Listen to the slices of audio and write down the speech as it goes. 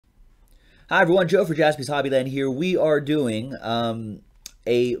Hi everyone, Joe for Jaspys Hobbyland here. We are doing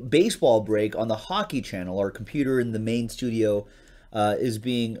a baseball break on the hockey channel. Our computer in the main studio is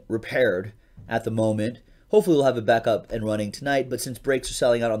being repaired at the moment. Hopefully we'll have it back up and running tonight, but since breaks are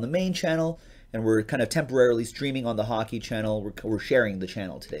selling out on the main channel and we're kind of temporarily streaming on the hockey channel, we're sharing the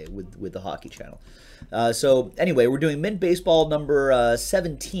channel today with the hockey channel. So anyway, we're doing Mint Baseball number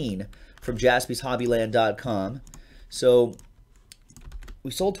 17 from JaspysHobbyland.com. So we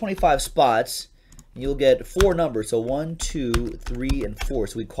sold 25 spots, and you'll get 4 numbers. So 1, 2, 3, and 4.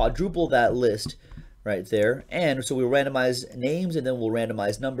 So we quadruple that list right there. And so we'll randomize names, and then we'll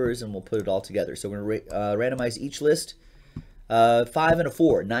randomize numbers, and we'll put it all together. So we're going to randomize each list 5 and a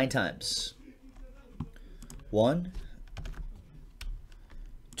 4, 9 times. 1,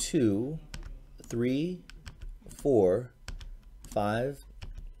 2, 3, 4, 5,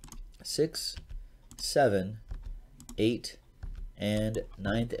 6, 7, 8, and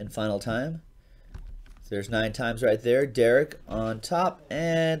 9th and final time. So there's 9 times right there. Derek on top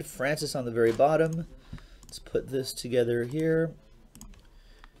and Francis on the very bottom. Let's put this together here.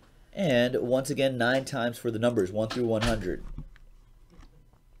 And once again, 9 times for the numbers, 1 through 100.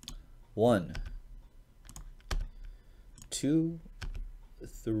 1, 2,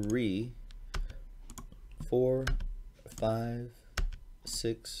 3, 4, 5,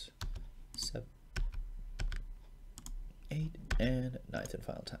 6, 7, 8, and 9th and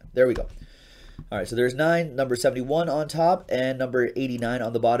final time. There we go. All right, so there's 9, number 71 on top, and number 89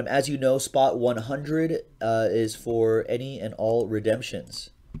 on the bottom. As you know, spot 100 is for any and all redemptions.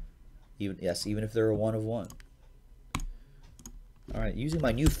 Even if they're a 1 of 1. All right, using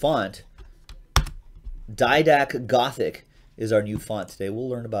my new font, Didac Gothic is our new font today. We'll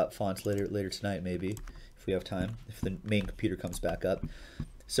learn about fonts later tonight, maybe, if we have time, if the main computer comes back up.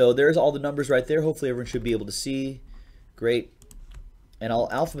 So there's all the numbers right there. Hopefully everyone should be able to see. Great. And I'll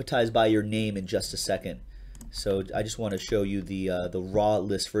alphabetize by your name in just a second. So I just want to show you the raw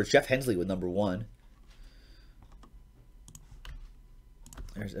list first. Jeff Hensley with number 1.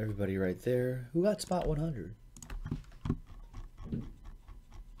 There's everybody right there. Who got spot 100?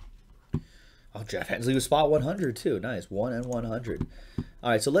 Oh, Jeff Hensley was spot 100 too. Nice. 1 and 100.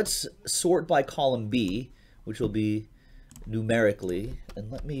 All right, so let's sort by column B, which will be numerically.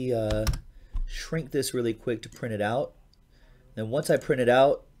 And let me shrink this really quick to print it out. And once I print it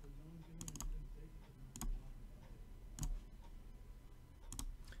out,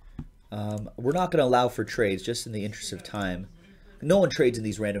 we're not going to allow for trades, just in the interest of time. No one trades in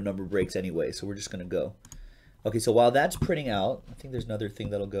these random number breaks anyway, so we're just going to go. Okay, so while that's printing out, I think there's another thing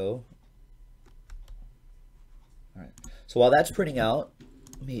that'll go. All right, so while that's printing out,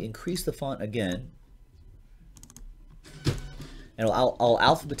 let me increase the font again. And I'll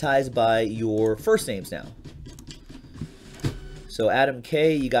alphabetize by your first names now. So Adam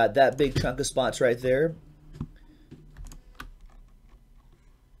K, you got that big chunk of spots right there.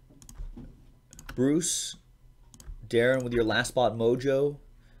 Bruce, Darren with your last spot mojo,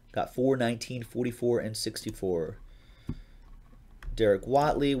 got 4, 19, 44, and 64. Derek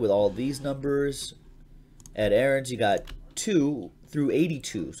Watley with all these numbers. Ed Aarons, you got 2 through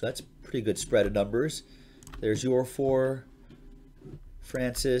 82, so that's a pretty good spread of numbers. There's your 4.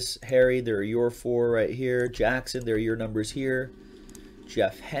 Francis, Harry, there are your 4 right here. Jackson, there are your numbers here.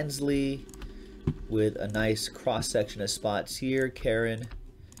 Jeff Hensley with a nice cross-section of spots here. Karen,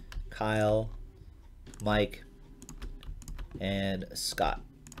 Kyle, Mike, and Scott.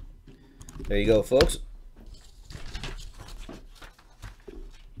 There you go, folks.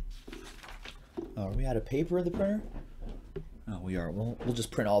 Oh, are we out of paper in the printer? Oh, we are. We'll just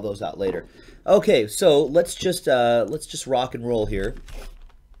print all those out later. Okay, so let's just rock and roll here.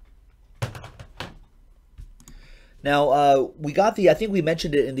 Now we got I think we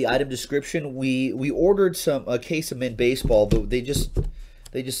mentioned it in the item description. We ordered a case of Mint Baseball, but they just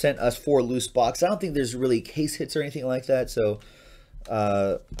sent us 4 loose boxes. I don't think there's really case hits or anything like that, so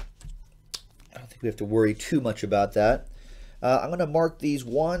I don't think we have to worry too much about that. I'm gonna mark these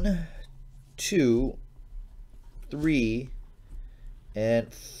 1, 2, 3,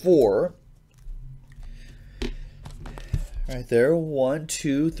 and 4. Right there, 1,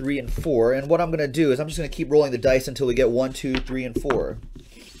 2, 3, and 4. And what I'm going to do is I'm just going to keep rolling the dice until we get 1, 2, 3, and 4.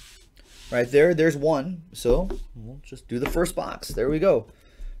 Right there, there's 1. So we'll just do the first box. There we go.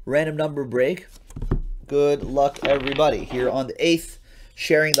 Random number break. Good luck, everybody. Here on the 8th,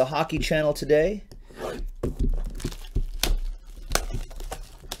 sharing the hockey channel today.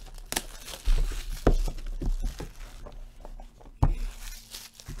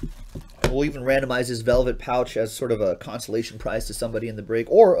 We'll even randomize this velvet pouch as sort of a consolation prize to somebody in the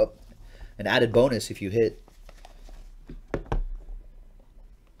break, or an added bonus if you hit.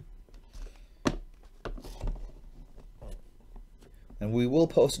 And we will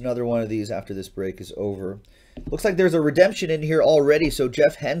post another one of these after this break is over. Looks like there's a redemption in here already. So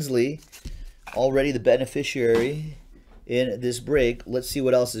Jeff Hensley, already the beneficiary in this break. Let's see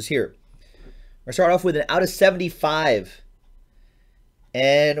what else is here. We're going to start off with an out of 75.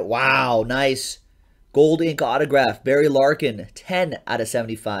 And wow, nice. Gold ink autograph. Barry Larkin, 10 out of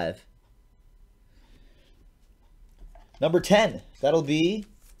 75. Number 10, that'll be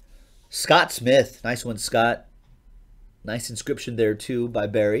Scott Smith. Nice one, Scott. Nice inscription there, too, by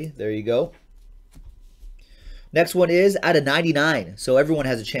Barry. There you go. Next one is out of 99. So everyone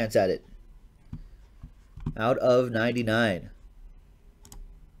has a chance at it. Out of 99.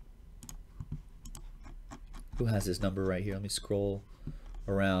 Who has this number right here? Let me scroll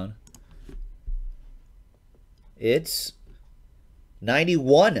around. It's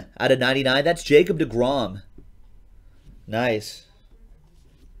 91 out of 99. That's Jacob deGrom. Nice.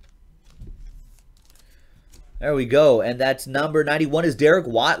 There we go. And that's number 91 is Derek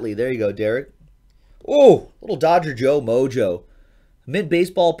Watley. There you go, Derek. Oh, little Dodger Joe mojo. Mint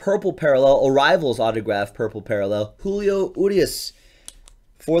Baseball purple parallel. Arrivals autograph purple parallel. Julio Urias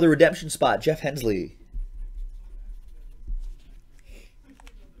for the redemption spot. Jeff Hensley.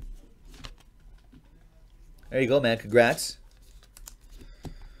 There you go, man. Congrats.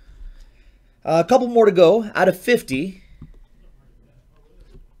 A couple more to go. Out of 50.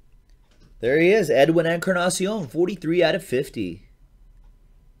 There he is, Edwin Encarnacion, 43 out of 50.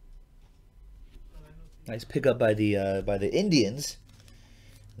 Nice pickup by the Indians.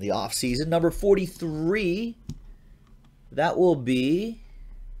 The offseason. Number 43. That will be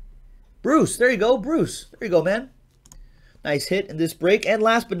Bruce. There you go, Bruce. There you go, man. Nice hit in this break. And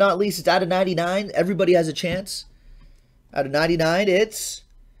last but not least, it's out of 99. Everybody has a chance. Out of 99, it's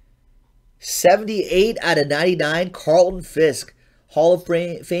 78 out of 99. Carlton Fisk. Hall of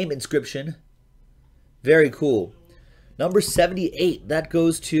Fame inscription. Very cool. Number 78. That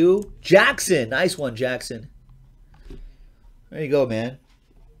goes to Jackson. Nice one, Jackson. There you go, man.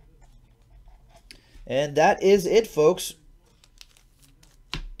 And that is it, folks.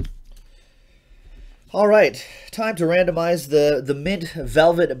 All right. Time to randomize the mint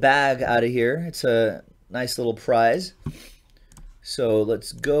velvet bag out of here. It's a nice little prize. So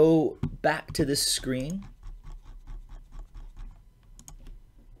let's go back to this screen.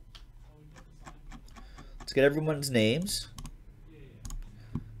 Let's get everyone's names.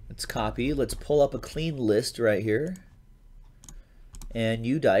 Let's copy. Let's pull up a clean list right here. And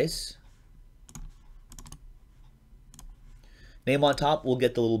you dice. Name on top, we'll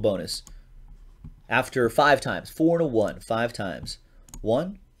get the little bonus. After 5 times. 4 and a 1. 5 times.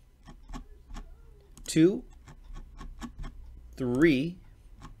 1, 2, 3,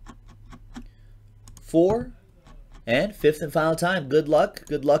 4, and 5th and final time. Good luck.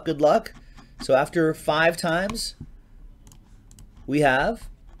 Good luck. Good luck. So after 5 times, we have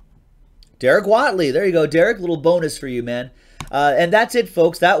Derek Watley. There you go, Derek. Little bonus for you, man. And that's it,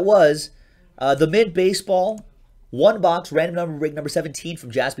 folks. That was the Mint Baseball 1-box random number break number 17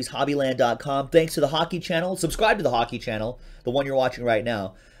 from JaspysHobbyland.com. Thanks to the Hockey Channel. Subscribe to the Hockey Channel, the one you're watching right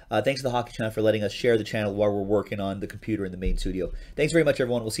now. Thanks to the Hockey Channel for letting us share the channel while we're working on the computer in the main studio. Thanks very much,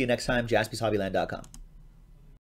 everyone. We'll see you next time. JaspysHobbyland.com.